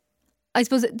by, I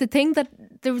suppose, the thing that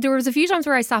there was a few times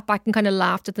where I sat back and kind of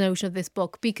laughed at the notion of this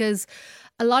book, because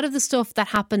a lot of the stuff that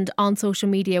happened on social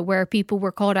media where people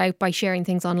were caught out by sharing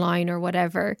things online or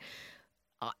whatever,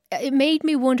 it made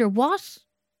me wonder, what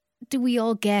do we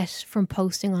all get from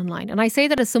posting online? And I say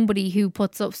that as somebody who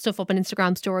puts up stuff up on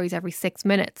Instagram stories every 6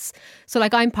 minutes. So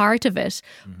like, I'm part of it,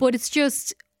 but it's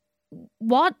just,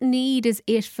 what need is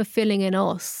it fulfilling in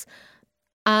us?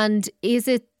 And is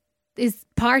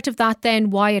part of that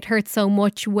then why it hurts so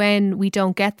much when we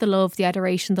don't get the love, the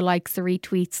adoration, the likes, the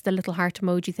retweets, the little heart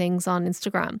emoji things on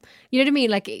Instagram? You know what I mean?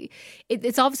 Like,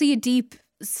 it's obviously a deep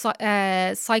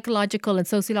psychological and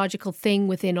sociological thing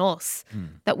within us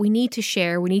that we need to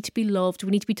share, we need to be loved,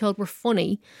 we need to be told we're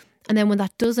funny, and then when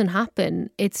that doesn't happen,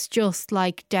 it's just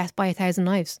like death by 1,000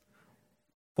 knives.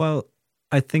 Well,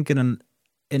 I think in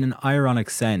an ironic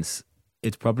sense,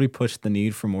 it's probably pushed the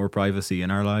need for more privacy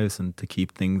in our lives and to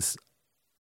keep things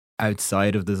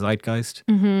outside of the zeitgeist.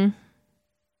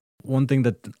 One thing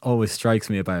that always strikes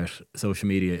me about social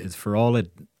media is, for all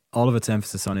of its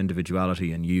emphasis on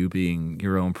individuality and you being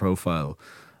your own profile,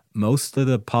 most of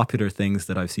the popular things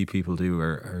that I see people do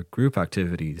are group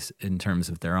activities in terms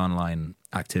of their online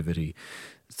activity,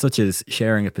 such as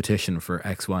sharing a petition for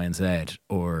X, Y, and Z,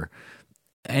 or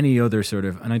any other sort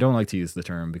of, and I don't like to use the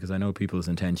term because I know people's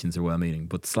intentions are well-meaning,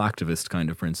 but slacktivist kind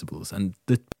of principles. And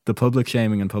the public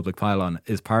shaming and public pylon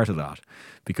is part of that,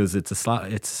 because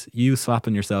it's you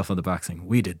slapping yourself on the back saying,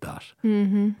 we did that.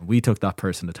 We took that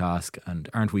person to task, and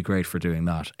aren't we great for doing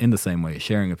that? In the same way,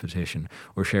 sharing a petition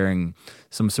or sharing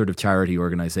some sort of charity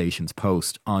organization's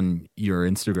post on your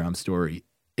Instagram story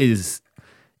is,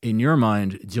 in your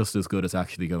mind, just as good as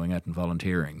actually going out and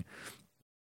volunteering.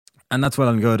 And that's well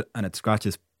and good, and it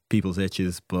scratches people's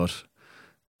itches. But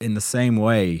in the same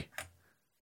way,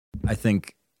 I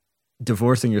think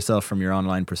divorcing yourself from your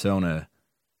online persona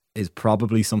is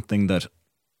probably something that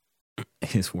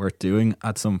is worth doing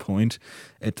at some point.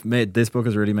 This book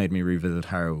has really made me revisit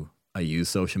how I use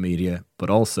social media, but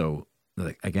also,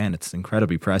 like, again, it's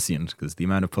incredibly prescient because the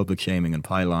amount of public shaming and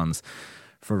pylons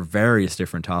for various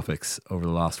different topics over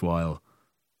the last while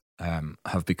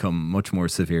have become much more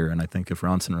severe. And I think if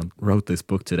Ronson wrote this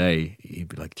book today, he'd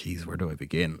be like, geez, where do I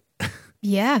begin?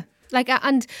 Yeah. Like,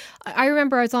 and I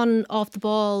remember I was on Off the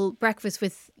Ball breakfast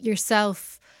with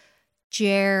yourself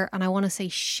Jer and I want to say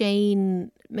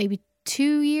Shane maybe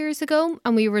 2 years ago,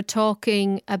 and we were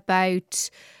talking about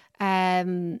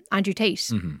Andrew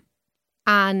Tate.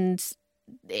 And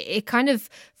it kind of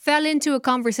fell into a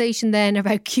conversation then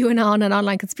about QAnon and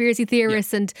online conspiracy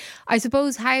theorists, and I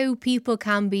suppose how people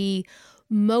can be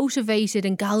motivated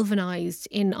and galvanized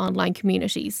in online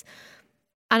communities.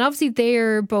 And obviously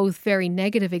they're both very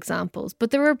negative examples,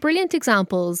 but there are brilliant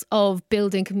examples of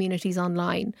building communities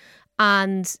online.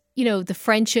 And, you know, the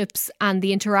friendships and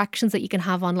the interactions that you can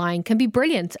have online can be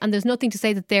brilliant. And there's nothing to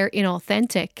say that they're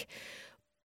inauthentic.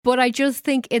 But I just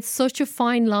think it's such a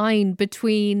fine line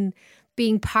between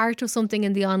being part of something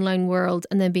in the online world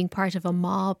and then being part of a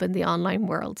mob in the online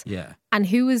world. Yeah. And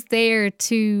who is there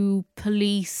to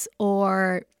police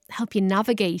or help you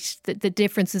navigate the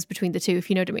differences between the two, if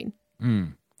you know what I mean?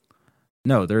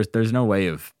 No, there's no way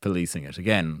of policing it.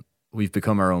 Again, we've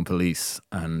become our own police,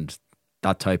 and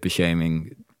that type of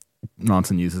shaming,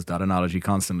 Ronson uses that analogy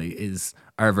constantly, is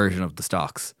our version of the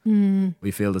stocks.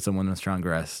 We feel that someone has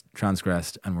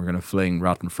transgressed and we're going to fling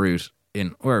rotten fruit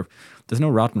in, or there's no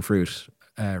rotten fruit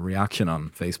reaction on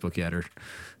Facebook yet or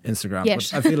Instagram.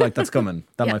 Yes. But I feel like that's coming.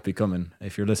 That might be coming.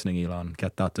 If you're listening, Elon,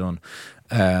 get that done.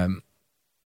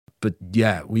 But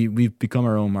yeah, we've become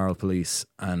our own moral police,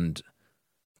 and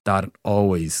that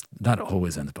always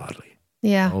ends badly.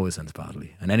 Yeah. Always ends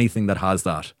badly. And anything that has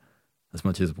that, as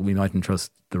much as we mightn't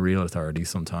trust the real authorities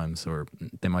sometimes, or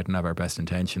they mightn't have our best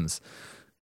intentions,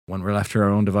 when we're left to our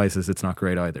own devices, it's not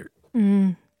great either.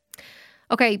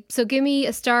 Okay, so give me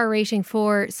a star rating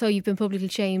for So You've Been Publicly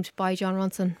Shamed by Jon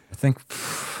Ronson. I think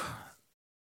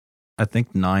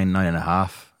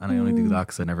 9.5, and I only do that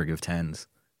because I never give 10s.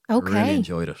 Okay. I really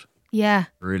enjoyed it. Yeah.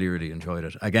 Really, really enjoyed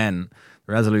it. Again,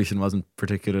 the resolution wasn't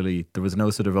particularly, there was no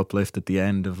sort of uplift at the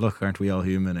end of, look, aren't we all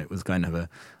human? It was kind of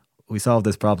we solved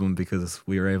this problem because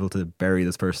we were able to bury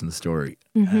this person's story.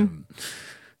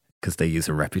 Because they use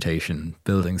a reputation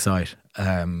building site.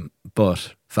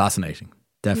 But fascinating.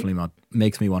 Definitely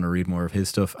makes me want to read more of his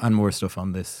stuff and more stuff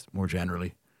on this more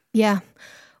generally. Yeah.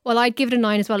 Well, I'd give it a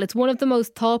 9 as well. It's one of the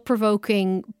most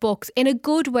thought-provoking books in a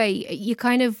good way. You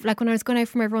kind of, like when I was going out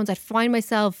from everyone's, I'd find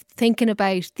myself thinking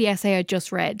about the essay I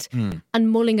just read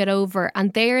and mulling it over.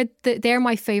 And they're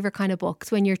my favourite kind of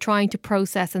books when you're trying to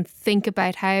process and think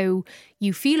about how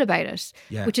you feel about it,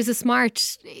 which is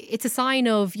it's a sign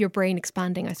of your brain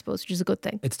expanding, I suppose, which is a good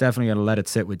thing. It's definitely going to let it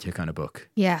sit with you kind of book.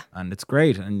 Yeah. And it's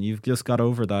great. And you've just got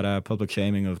over that public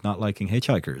shaming of not liking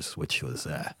hitchhikers, which was...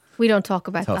 we don't talk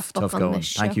about tough that book on going. this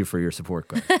show. Thank you for your support,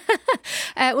 guys.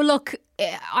 Well, look,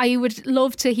 I would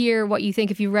love to hear what you think.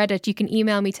 If you read it, you can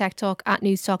email me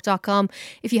techtalk@newstalk.com.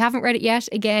 If you haven't read it yet,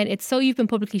 again, it's So You've Been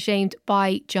Publicly Shamed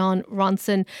by Jon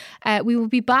Ronson. We will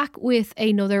be back with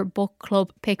another book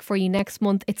club pick for you next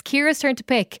month. It's Ciara's turn to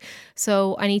pick,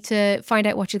 so I need to find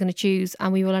out what she's going to choose,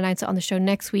 and we will announce it on the show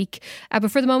next week.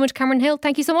 But for the moment, Cameron Hill,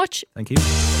 thank you so much. Thank you.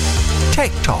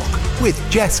 Tech Talk with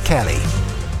Jess Kelly.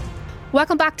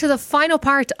 Welcome back to the final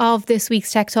part of this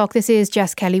week's Tech Talk. This is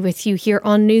Jess Kelly with you here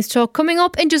on News Talk. Coming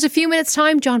up in just a few minutes'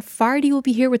 time, John Fardy will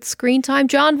be here with Screen Time.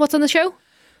 John, what's on the show?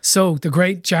 So, the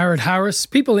great Jared Harris.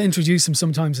 People introduce him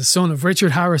sometimes as son of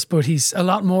Richard Harris, but he's a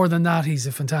lot more than that. He's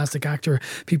a fantastic actor.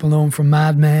 People know him from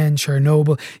Mad Men,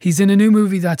 Chernobyl. He's in a new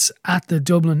movie that's at the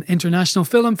Dublin International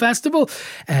Film Festival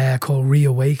called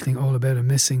Reawakening, all about a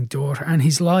missing daughter. And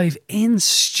he's live in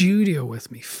studio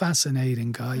with me.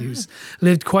 Fascinating guy who's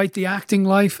lived quite the acting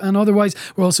life. And otherwise,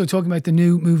 we're also talking about the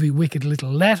new movie Wicked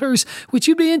Little Letters, which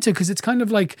you'd be into because it's kind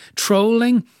of like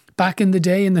trolling back in the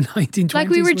day in the 1920s. Like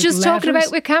we were just talking about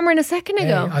with Cameron a second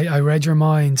ago. I read your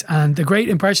mind. And the great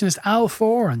impressionist Al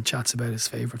Foran chats about his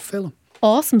favourite film.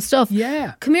 Awesome stuff.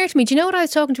 Yeah. Come here to me. Do you know what I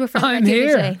was talking to a friend I'm about the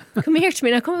other here. day? Come here to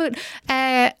me. Now, come on.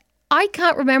 I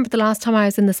can't remember the last time I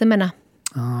was in the cinema.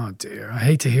 Oh dear, I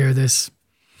hate to hear this.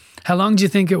 How long do you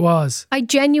think it was? I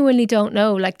genuinely don't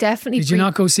know. Like, definitely. Did you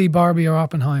not go see Barbie or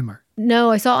Oppenheimer?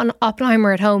 No, I saw an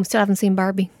Oppenheimer at home. Still haven't seen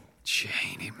Barbie.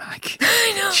 Janie Mac.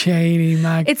 I know. Janie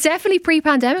Mac. It's definitely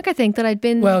pre-pandemic, I think, that I'd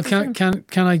been. Well, can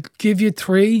I give you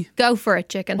 3? Go for it,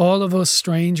 chicken. All of Us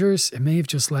Strangers. It may have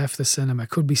just left the cinema. It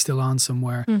could be still on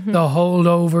somewhere. Mm-hmm. The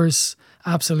Holdovers.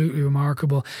 Absolutely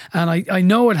remarkable. And I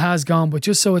know it has gone, but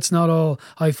just so it's not all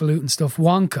highfalutin stuff,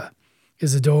 Wonka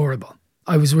is adorable.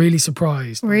 I was really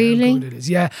surprised. Really? How good it is.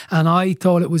 Yeah. And I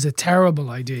thought it was a terrible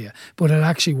idea, but it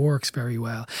actually works very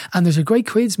well. And there's a great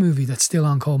kids movie that's still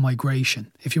on called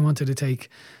Migration, if you wanted to take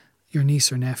your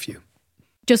niece or nephew.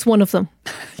 Just one of them.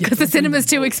 Because the cinema's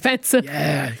too expensive.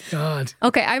 Yeah, God.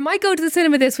 Okay, I might go to the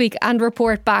cinema this week and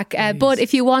report back. But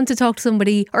if you want to talk to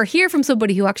somebody or hear from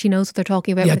somebody who actually knows what they're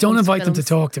talking about. Yeah, when it don't comes invite them to films.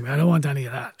 talk to me. I don't want any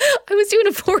of that. I was doing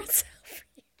a voice.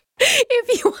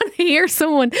 If you want to hear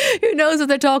someone who knows what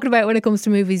they're talking about when it comes to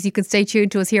movies, you can stay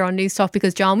tuned to us here on News Talk,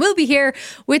 because John will be here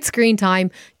with Screen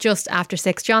Time just after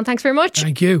 6. John, thanks very much.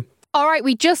 Thank you. All right,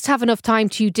 we just have enough time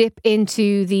to dip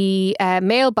into the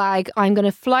mailbag. I'm going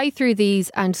to fly through these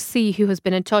and see who has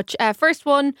been in touch. First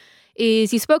one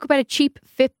is, you spoke about a cheap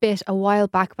Fitbit a while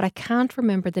back, but I can't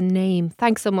remember the name.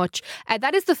 Thanks so much.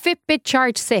 That is the Fitbit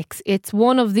Charge 6. It's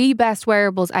one of the best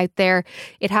wearables out there.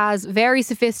 It has very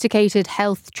sophisticated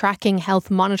health tracking,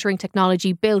 health monitoring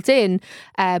technology built in,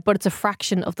 but it's a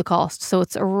fraction of the cost. So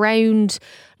it's around,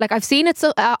 like, I've seen it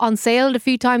on sale a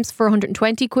few times for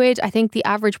 120 quid. I think the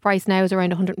average price now is around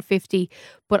 150,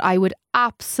 but I would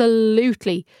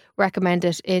absolutely recommend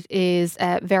it. It is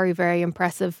very, very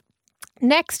impressive.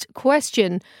 Next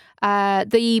question,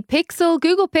 the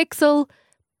Google Pixel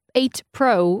 8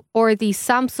 Pro or the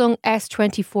Samsung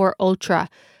S24 Ultra?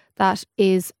 That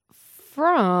is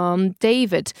from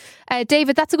David.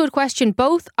 David, that's a good question.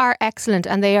 Both are excellent,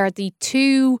 and they are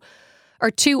two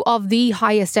of the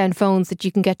highest end phones that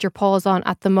you can get your paws on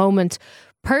at the moment.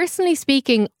 Personally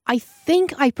speaking, I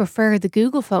think I prefer the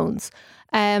Google phones.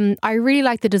 I really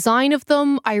like the design of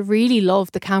them. I really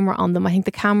love the camera on them. I think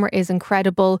the camera is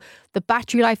incredible. The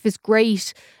battery life is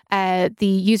great. The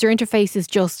user interface is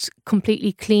just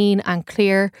completely clean and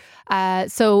clear.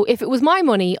 So if it was my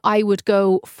money, I would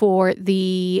go for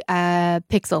the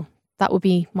Pixel. That would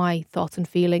be my thoughts and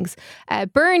feelings.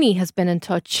 Bernie has been in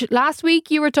touch. Last week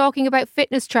you were talking about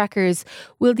fitness trackers.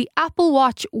 Will the Apple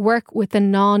Watch work with a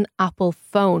non-Apple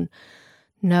phone?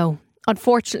 No.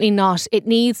 Unfortunately not. It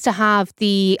needs to have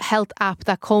the health app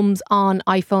that comes on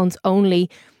iPhones only.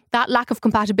 That lack of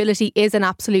compatibility is an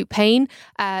absolute pain.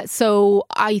 So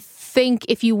I think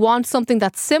if you want something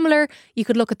that's similar, you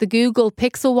could look at the Google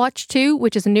Pixel Watch 2,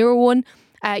 which is a newer one.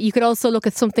 You could also look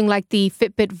at something like the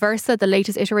Fitbit Versa, the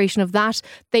latest iteration of that.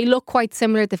 They look quite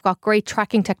similar. They've got great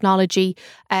tracking technology.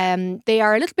 They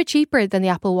are a little bit cheaper than the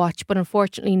Apple Watch, but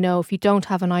unfortunately, no, if you don't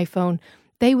have an iPhone,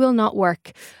 they will not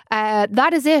work.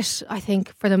 That is it, I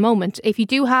think, for the moment. If you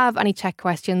do have any tech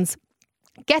questions,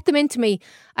 get them into me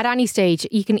at any stage.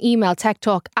 You can email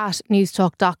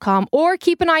techtalk@newstalk.com or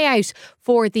keep an eye out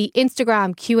for the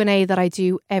Instagram Q&A that I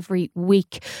do every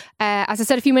week. As I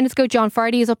said a few minutes ago, John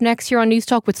Fardy is up next here on News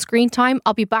Talk with Screen Time.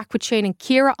 I'll be back with Shane and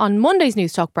Ciara on Monday's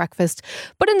News Talk Breakfast.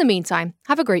 But in the meantime,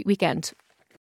 have a great weekend.